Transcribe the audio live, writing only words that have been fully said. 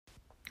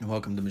and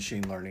welcome to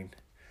Machine Learning.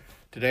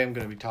 Today I'm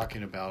going to be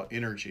talking about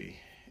energy,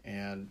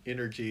 and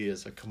energy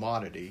is a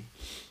commodity.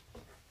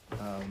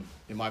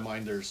 In my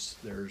mind, there's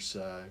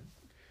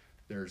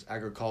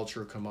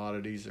agriculture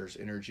commodities, there's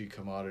energy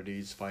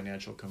commodities,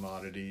 financial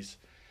commodities,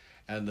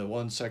 and the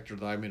one sector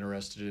that I'm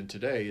interested in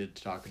today to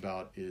talk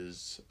about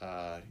is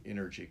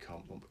energy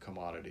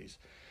commodities.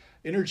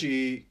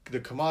 The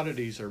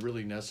commodities are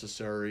really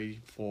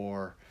necessary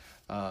for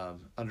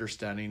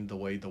understanding the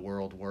way the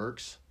world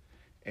works,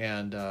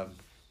 and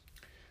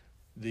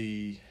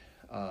the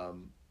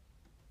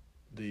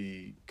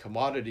the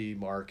commodity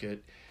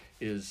market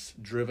is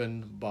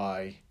driven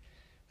by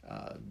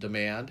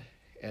demand,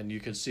 and you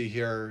can see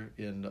here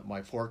in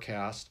my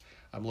forecast,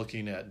 I'm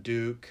looking at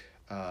Duke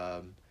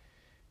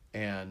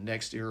and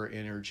Next Era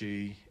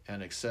Energy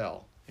and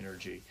Excel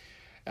Energy,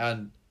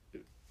 and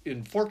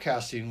in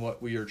forecasting,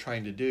 what we are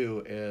trying to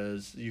do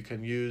is you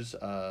can use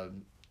a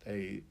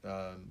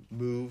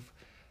move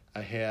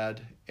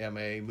ahead,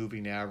 MA,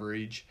 moving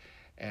average,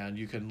 and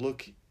you can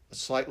look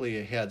slightly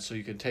ahead. So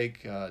you can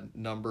take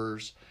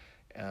numbers,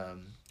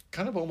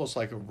 kind of almost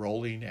like a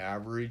rolling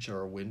average or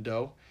a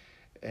window,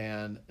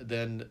 and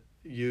then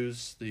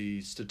use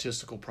the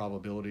statistical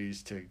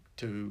probabilities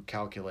to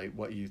calculate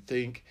what you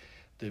think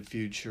the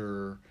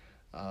future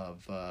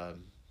of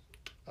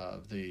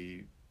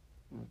the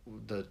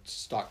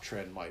stock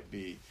trend might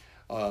be.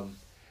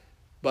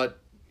 But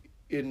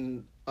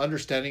in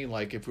understanding,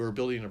 like if we were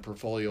building a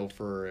portfolio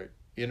for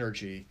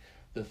energy,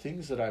 the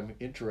things that I'm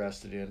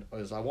interested in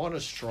is I want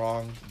a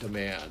strong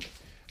demand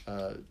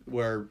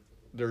where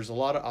there's a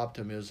lot of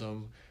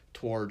optimism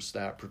towards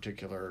that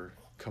particular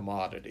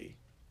commodity.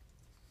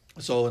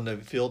 So in the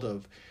field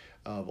of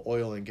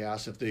oil and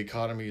gas, if the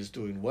economy is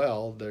doing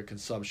well, the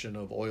consumption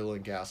of oil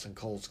and gas and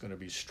coal is going to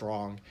be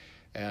strong.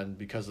 And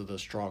because of the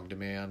strong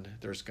demand,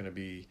 there's going to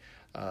be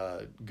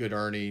good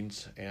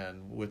earnings,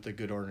 and with the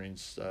good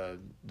earnings,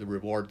 the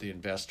reward the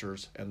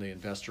investors, and the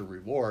investor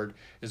reward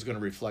is going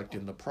to reflect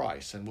in the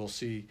price. And we'll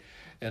see,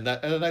 and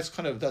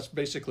that's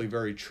basically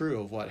very true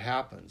of what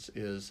happens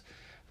is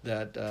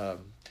that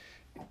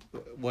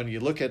when you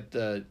look at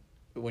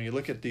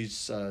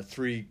these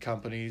three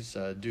companies,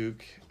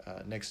 Duke,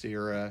 Next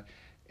Era,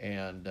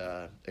 and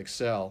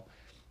Excel,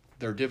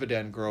 their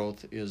dividend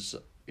growth is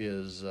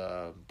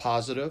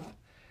positive.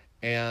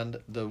 And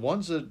the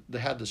ones that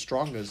had the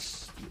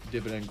strongest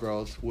dividend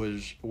growth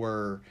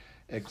were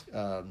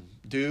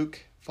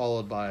Duke,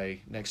 followed by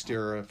Next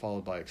Era,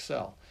 followed by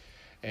Excel,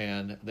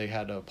 and they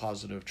had a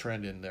positive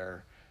trend in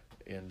their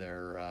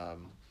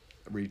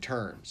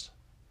returns.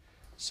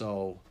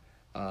 So,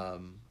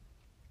 and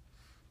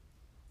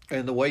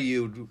the way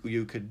you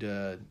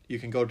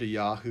can go to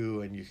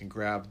Yahoo and you can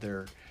grab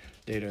their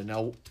data.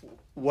 Now,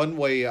 one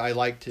way I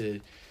like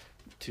to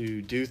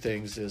do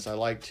things is I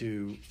like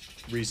to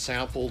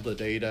resample the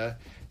data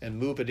and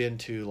move it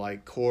into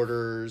like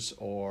quarters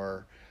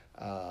or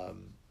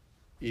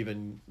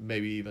even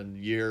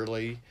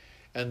yearly.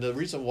 And the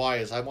reason why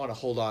is I want to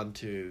hold on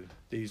to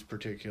these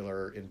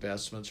particular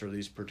investments or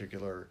these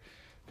particular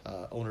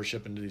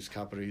ownership into these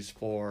companies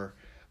for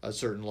a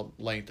certain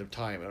length of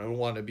time. And I don't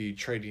want to be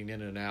trading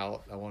in and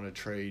out. I want to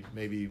trade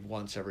maybe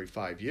once every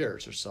 5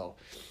 years or so,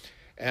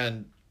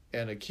 and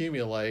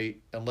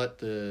accumulate and let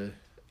the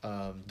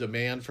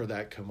demand for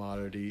that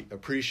commodity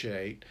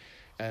appreciate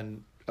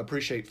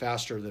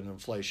faster than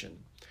inflation.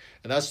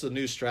 And that's the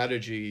new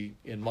strategy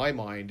in my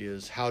mind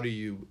is how do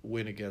you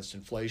win against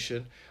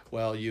inflation?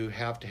 Well, you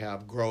have to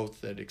have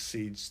growth that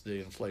exceeds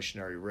the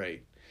inflationary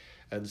rate.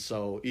 And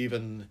so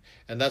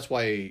that's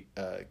why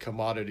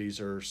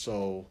commodities are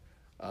so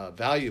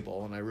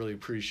valuable. And I really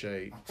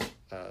appreciate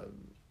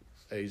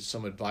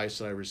some advice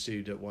that I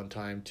received at one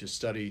time to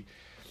study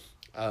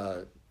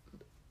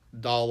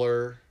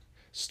dollar,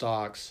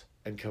 stocks,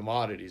 and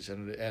commodities,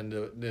 and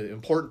the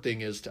important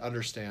thing is to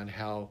understand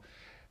how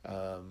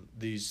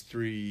these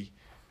three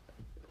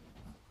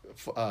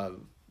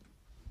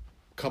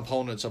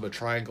components of a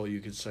triangle, you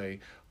could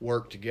say,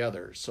 work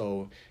together.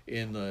 So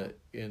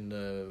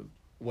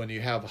when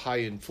you have high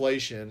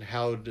inflation,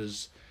 how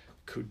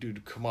do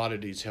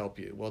commodities help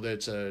you? Well,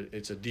 it's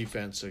a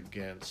defense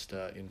against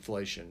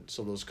inflation.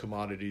 So those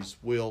commodities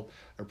will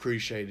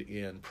appreciate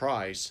in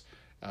price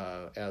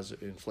as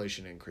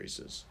inflation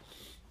increases.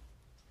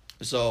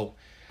 So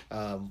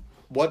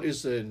what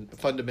is the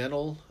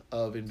fundamental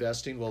of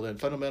investing? Well, then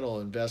fundamental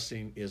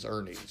investing is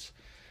earnings.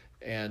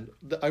 And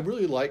I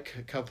really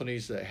like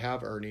companies that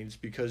have earnings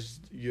because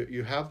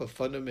you have a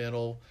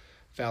fundamental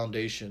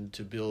foundation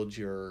to build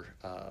your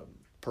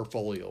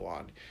portfolio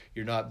on.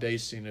 You're not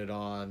basing it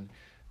on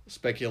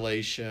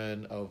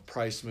speculation of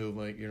price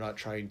movement. You're not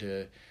trying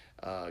to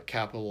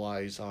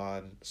capitalize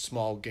on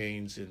small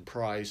gains in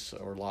price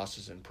or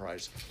losses in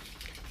price.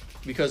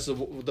 Because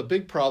the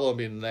big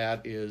problem in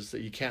that is that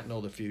you can't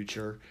know the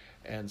future,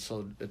 and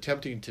so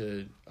attempting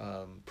to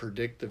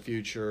predict the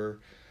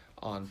future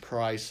on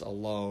price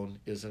alone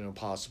is an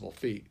impossible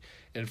feat.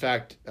 In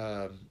fact,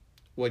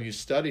 when you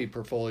study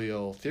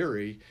portfolio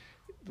theory,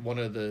 one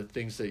of the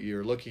things that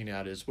you're looking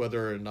at is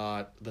whether or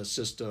not the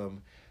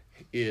system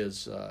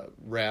is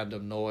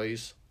random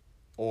noise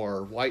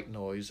or white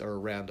noise or a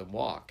random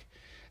walk.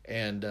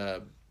 And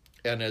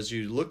and as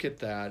you look at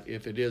that,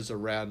 if it is a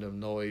random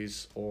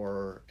noise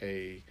or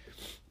a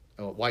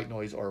white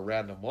noise or a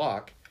random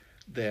walk,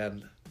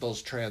 then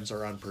those trends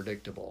are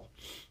unpredictable.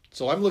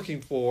 So I'm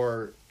looking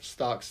for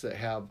stocks that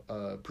have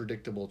a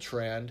predictable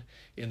trend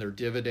in their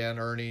dividend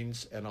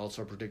earnings and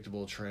also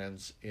predictable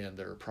trends in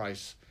their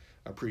price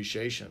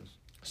appreciation.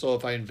 So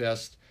if I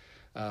invest,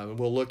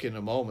 we'll look in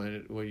a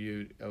moment when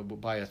you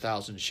buy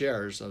 1,000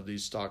 shares of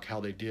these stock, how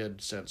they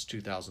did since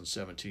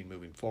 2017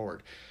 moving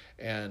forward,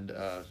 and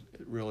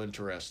real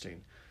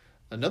interesting.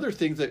 Another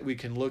thing that we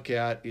can look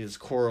at is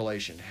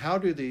correlation. How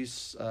do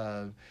these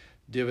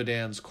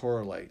dividends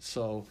correlate?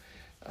 So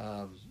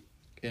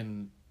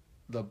in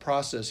the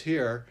process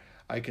here,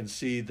 I can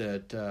see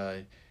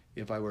that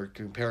if I were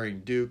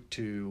comparing Duke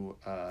to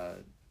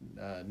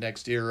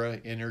Next Era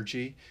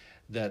Energy,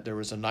 that there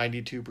was a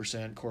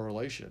 92%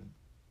 correlation.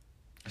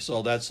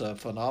 So that's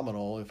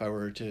phenomenal. If I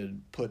were to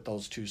put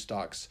those two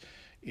stocks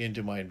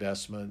into my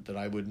investment, that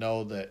I would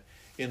know that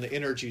in the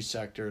energy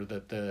sector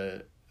that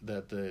the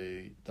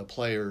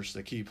players,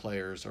 the key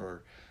players,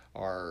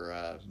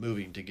 are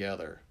moving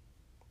together.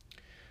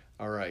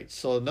 All right,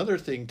 so another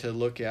thing to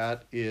look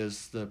at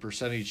is the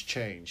percentage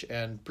change.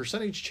 And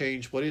percentage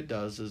change, what it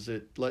does is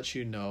it lets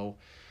you know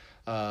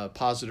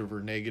positive or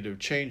negative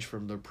change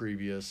from the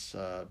previous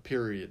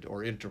period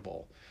or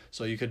interval.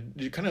 So you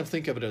kind of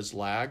think of it as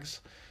lags.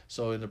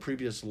 So in the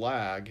previous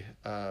lag,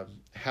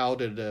 how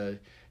did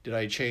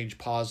I change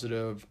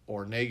positive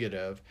or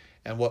negative,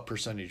 and what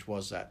percentage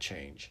was that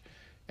change?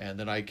 And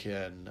then I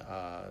can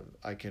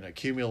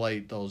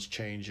accumulate those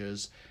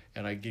changes,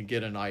 and I can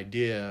get an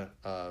idea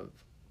of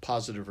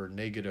positive or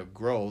negative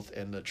growth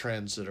and the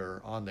trends that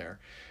are on there.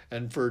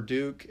 And for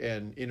Duke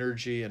and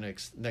Energy and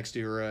Next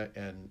Era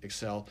and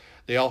Excel,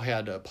 they all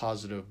had a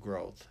positive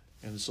growth.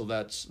 And so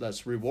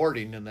that's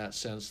rewarding in that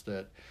sense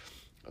that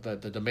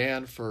the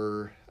demand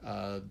for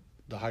the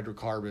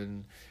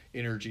hydrocarbon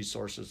energy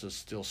sources is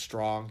still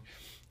strong.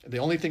 The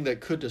only thing that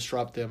could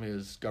disrupt them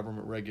is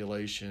government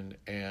regulation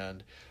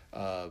and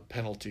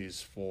penalties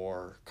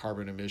for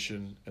carbon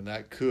emission, and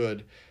that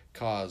could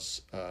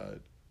cause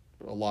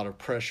a lot of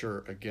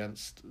pressure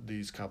against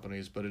these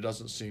companies, but it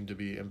doesn't seem to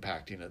be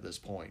impacting at this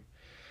point.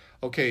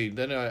 Okay,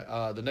 then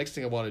the next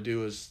thing I want to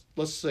do is,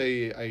 let's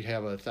say I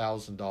have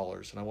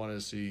 $1,000 and I want to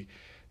see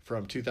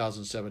from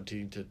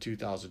 2017 to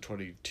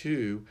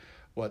 2022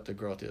 what the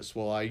growth is.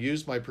 Well, I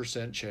use my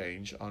percent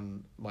change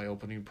on my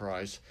opening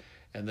price,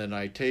 and then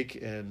I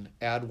take and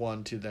add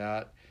 1 to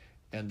that,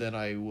 and then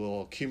I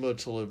will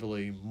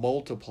cumulatively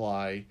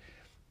multiply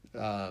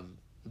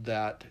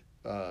that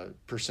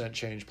percent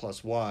change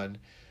plus 1,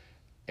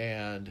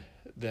 and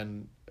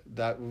then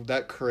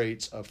that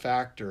creates a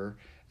factor,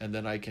 and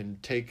then I can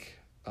take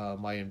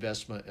my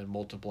investment and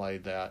multiply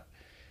that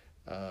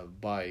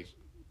by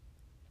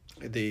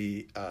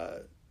the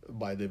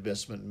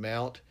investment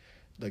amount,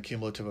 the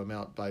cumulative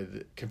amount by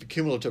the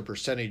cumulative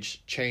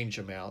percentage change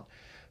amount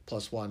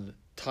plus 1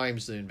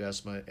 times the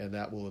investment, and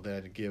that will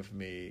then give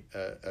me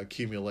a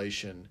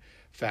accumulation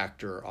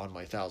factor on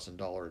my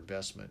 $1,000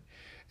 investment.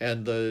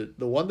 And the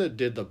one that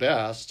did the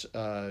best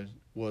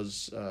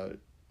was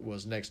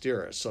Next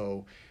Era.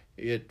 So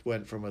it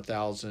went from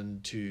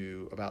 $1,000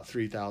 to about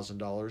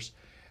 $3,000,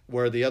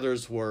 where the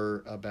others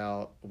were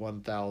about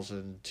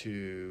 $1,000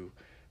 to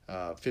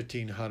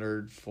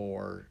 $1,500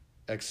 for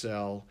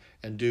Excel,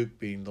 and Duke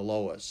being the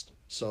lowest.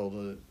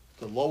 So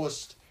the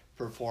lowest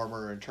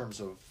performer in terms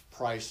of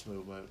price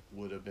movement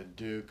would have been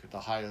Duke. The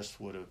highest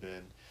would have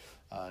been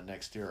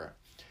Next Era.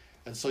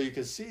 And so you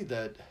can see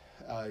that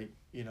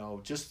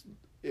just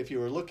if you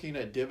were looking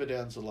at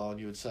dividends alone,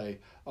 you would say,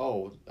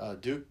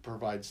 Duke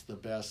provides the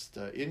best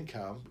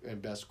income and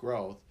best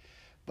growth.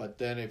 But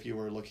then if you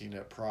were looking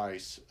at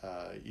price,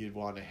 you'd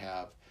want to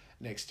have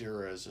Next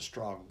Era as a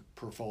strong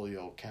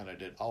portfolio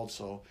candidate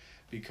also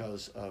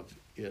because of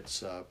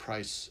its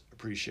price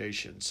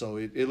appreciation. So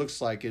it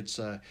looks like it's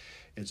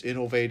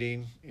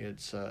innovating,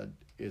 it's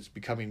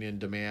becoming in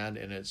demand,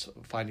 and it's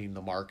finding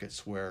the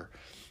markets where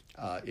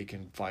it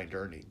can find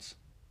earnings.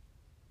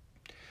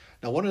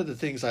 Now, one of the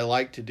things I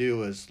like to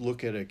do is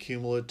look at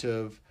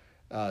cumulative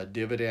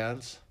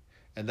dividends,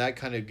 and that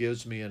kind of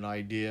gives me an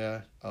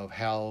idea of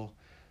how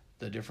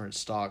the different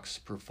stocks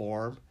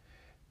perform.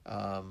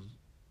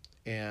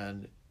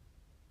 And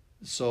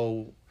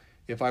so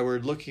if I were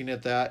looking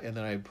at that and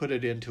then I put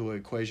it into an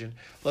equation,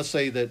 let's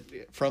say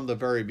that from the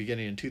very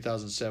beginning in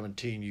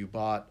 2017 you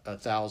bought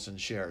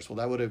 1,000 shares. Well,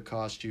 that would have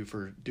cost you,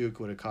 for Duke,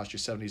 would have cost you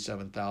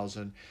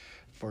 $77,000.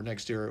 For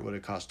Next Year, it would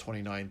have cost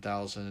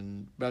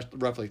 $29,000,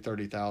 roughly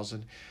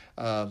 $30,000.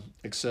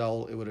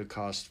 Excel, it would have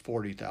cost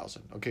 $40,000.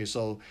 Okay,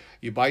 so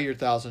you buy your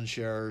 1,000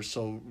 shares,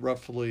 so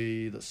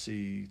roughly, let's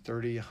see,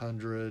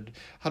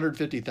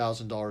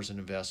 $150,000 in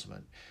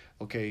investment.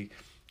 Okay,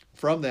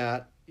 from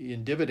that,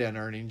 in dividend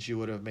earnings, you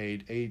would have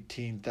made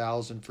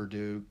 $18,000 for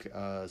Duke,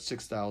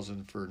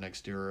 $6,000 for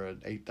Next Year,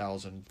 and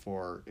 $8,000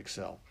 for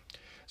Excel.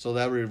 So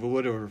that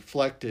would have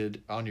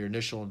reflected on your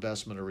initial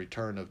investment a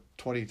return of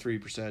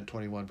 23%,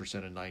 21%,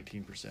 and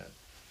 19%.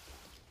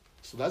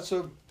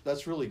 So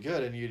that's really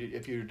good. And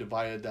if you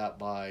divided that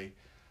by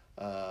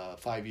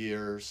 5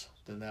 years,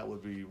 then that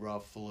would be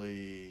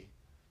roughly,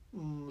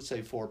 let's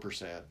say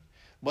 4%.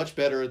 Much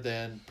better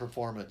than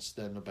performance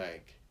than the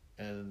bank,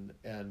 and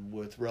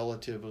with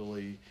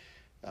relatively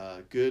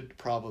good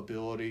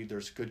probability.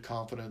 There's good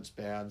confidence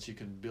bands. You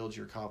can build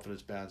your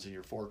confidence bands in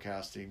your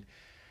forecasting,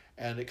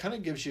 and it kind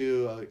of gives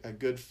you a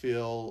good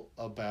feel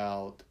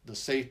about the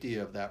safety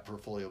of that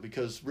portfolio,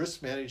 because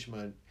risk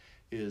management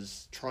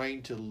is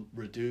trying to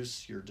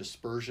reduce your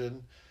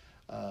dispersion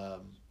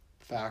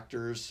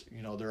factors.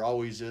 There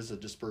always is a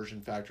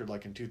dispersion factor,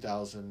 like in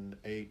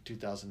 2008,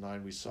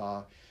 2009, we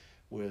saw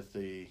with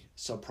the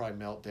subprime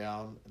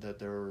meltdown that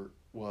there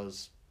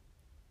was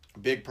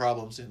big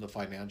problems in the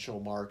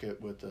financial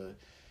market with the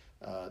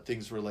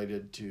things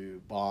related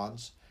to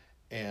bonds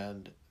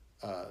and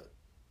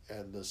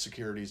the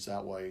securities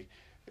that way,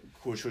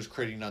 which was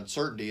creating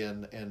uncertainty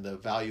in the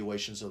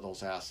valuations of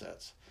those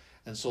assets.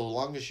 And so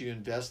long as you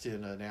invest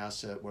in an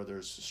asset where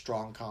there's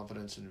strong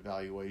confidence in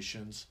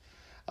valuations,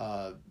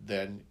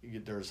 then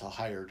there's a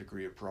higher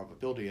degree of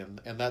probability. And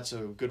that's a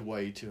good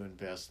way to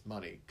invest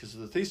money. Because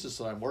the thesis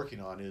that I'm working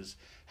on is,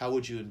 how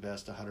would you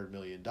invest $100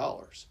 million?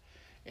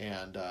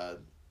 And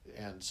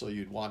so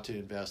you'd want to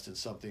invest in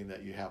something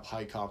that you have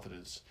high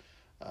confidence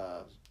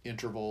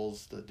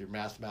intervals, that your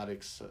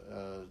mathematics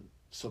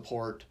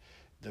support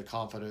the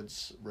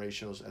confidence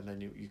ratios, and then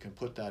you can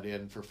put that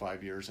in for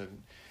 5 years,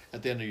 and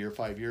at the end of your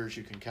 5 years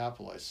you can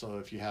capitalize. So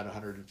if you had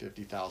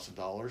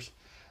 $150,000,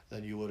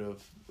 then you would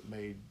have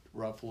made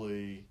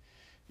roughly,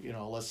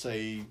 let's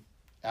say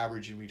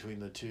averaging between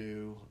the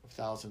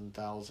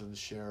 2,000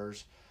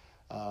 shares,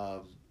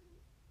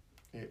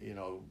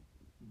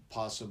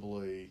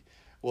 possibly,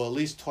 well, at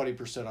least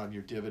 20% on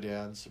your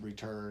dividends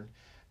return,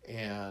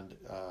 and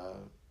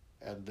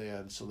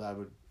then so that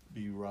would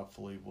be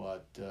roughly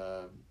what,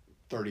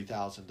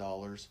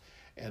 $30,000,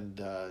 and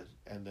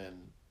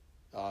then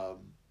a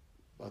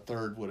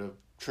third would have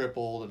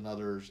tripled, and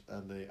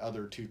the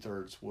other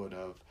 2/3 would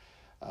have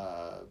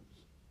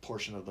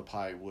portion of the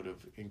pie would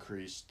have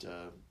increased.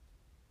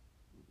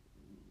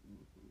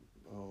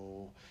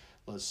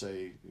 Let's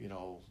say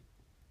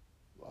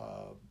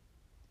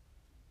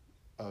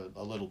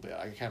a little bit.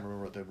 I can't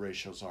remember what the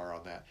ratios are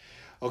on that.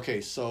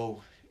 Okay,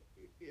 so,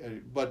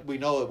 but we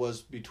know it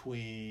was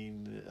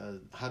between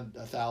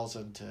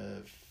 1,000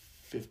 to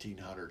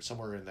 1,500,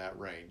 somewhere in that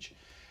range,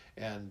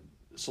 and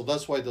so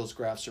that's why those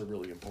graphs are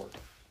really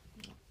important.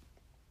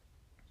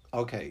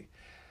 Okay,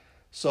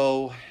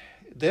 so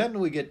then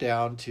we get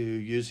down to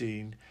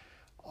using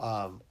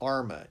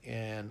ARMA,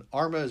 and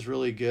ARMA is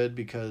really good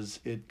because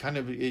it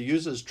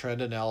uses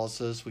trend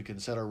analysis. We can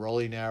set a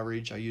rolling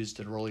average. I used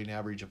a rolling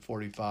average of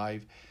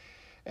 45,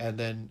 and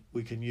then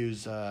we can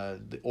use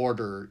the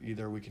order.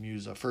 Either we can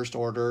use a first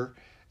order,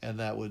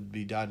 and that would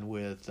be done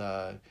with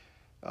a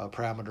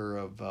parameter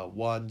of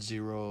 1,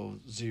 0,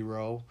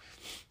 0.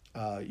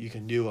 You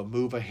can do a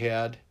move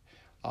ahead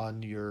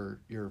on your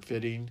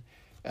fitting,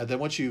 and then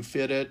once you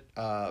fit it,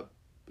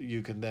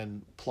 you can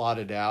then plot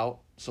it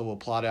out. So we'll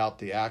plot out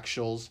the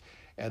actuals,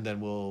 and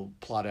then we'll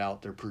plot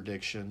out their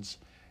predictions,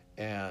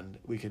 and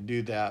we can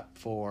do that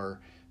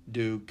for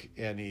Duke,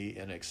 NE,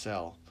 and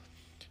Excel.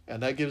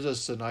 And that gives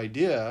us an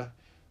idea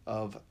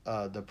of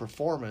the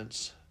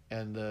performance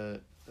and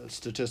the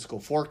statistical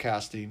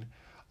forecasting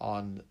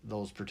on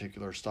those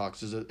particular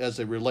stocks as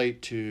they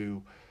relate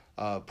to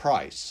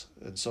price.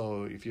 And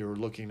so if you're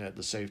looking at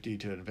the safety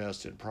to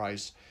invest in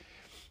price,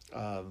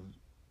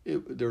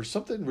 there's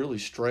something really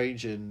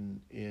strange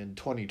in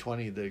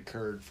 2020 that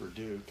occurred for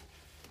Duke.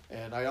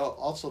 And I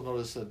also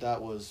noticed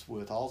that was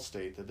with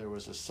Allstate, that there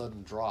was a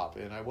sudden drop.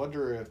 And I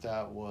wonder if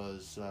that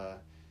was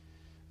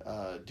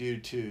due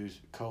to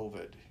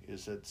COVID.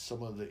 Is that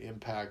some of the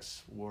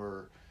impacts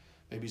were,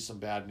 maybe some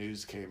bad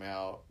news came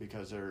out,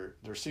 because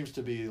there seems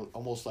to be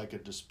almost like a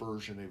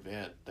dispersion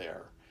event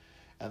there.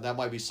 And that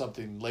might be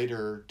something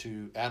later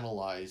to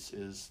analyze,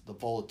 is the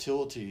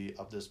volatility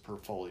of this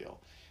portfolio.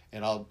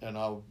 And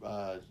I'll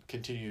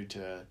continue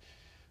to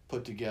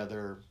put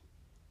together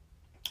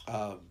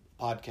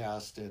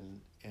podcasts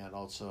and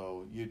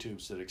also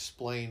YouTubes that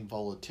explain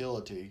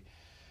volatility.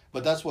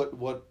 But that's what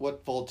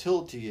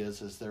volatility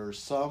is there is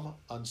some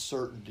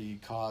uncertainty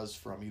caused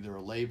from either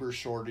a labor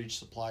shortage,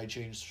 supply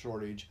chain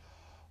shortage,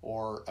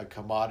 or a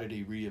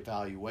commodity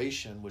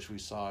reevaluation, which we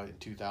saw in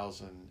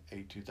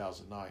 2008,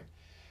 2009.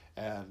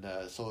 And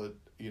so,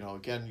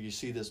 again, you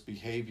see this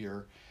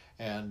behavior,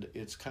 and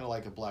it's kind of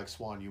like a black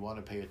swan. You want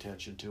to pay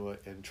attention to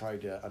it and try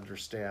to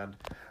understand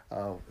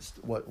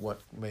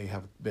what may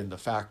have been the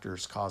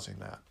factors causing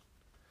that.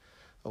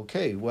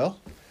 Okay,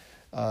 well,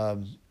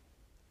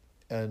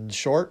 in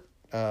short,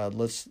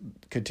 let's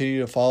continue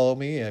to follow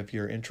me if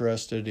you're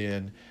interested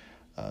in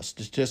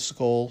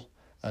statistical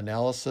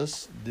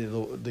analysis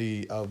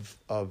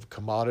of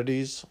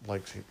commodities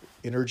like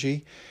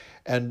energy,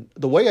 And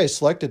the way I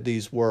selected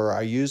these were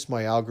I used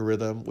my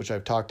algorithm, which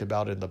I've talked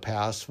about in the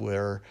past,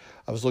 where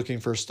I was looking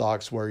for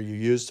stocks where you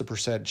use the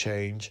percent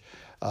change,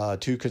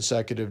 2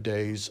 consecutive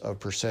days of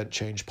percent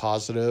change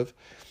positive.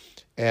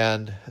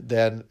 And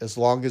then as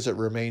long as it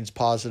remains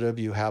positive,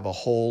 you have a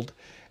hold.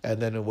 And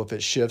then if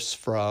it shifts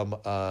from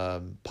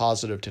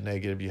positive to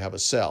negative, you have a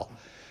sell.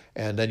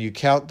 And then you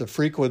count the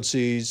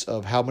frequencies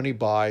of how many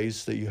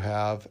buys that you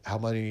have, how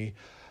many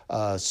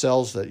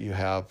sells that you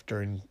have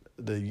during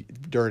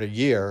a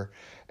year,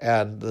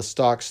 and the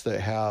stocks that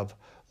have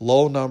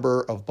low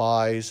number of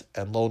buys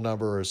and low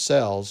number of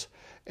sells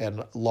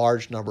and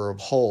large number of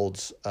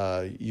holds,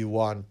 you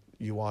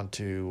want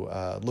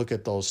to look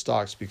at those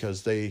stocks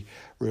because they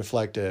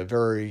reflect a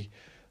very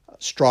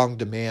strong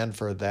demand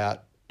for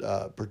that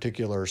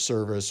particular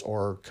service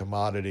or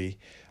commodity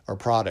or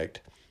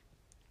product.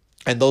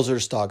 And those are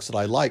stocks that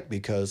I like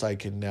because I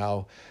can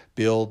now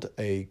build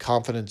a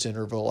confidence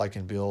interval. I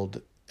can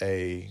build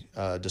a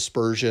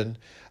dispersion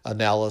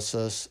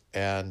analysis,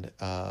 and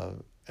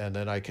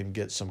then I can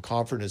get some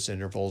confidence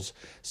intervals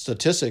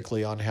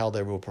statistically on how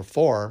they will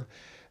perform,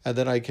 and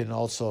then I can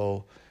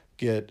also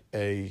get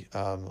a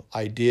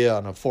idea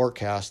on a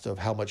forecast of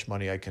how much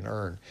money I can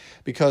earn,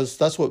 because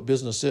that's what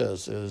business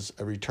is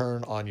a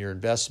return on your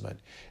investment.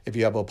 If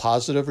you have a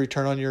positive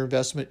return on your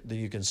investment, then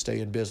you can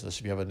stay in business.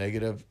 If you have a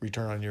negative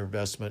return on your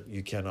investment,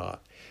 you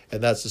cannot.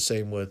 And that's the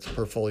same with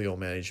portfolio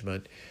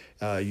management.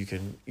 You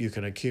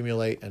can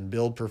accumulate and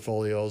build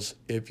portfolios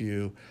if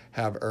you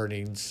have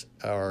earnings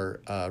or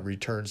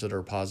returns that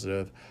are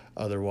positive.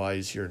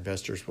 Otherwise, your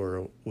investors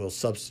will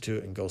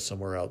substitute and go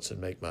somewhere else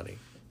and make money.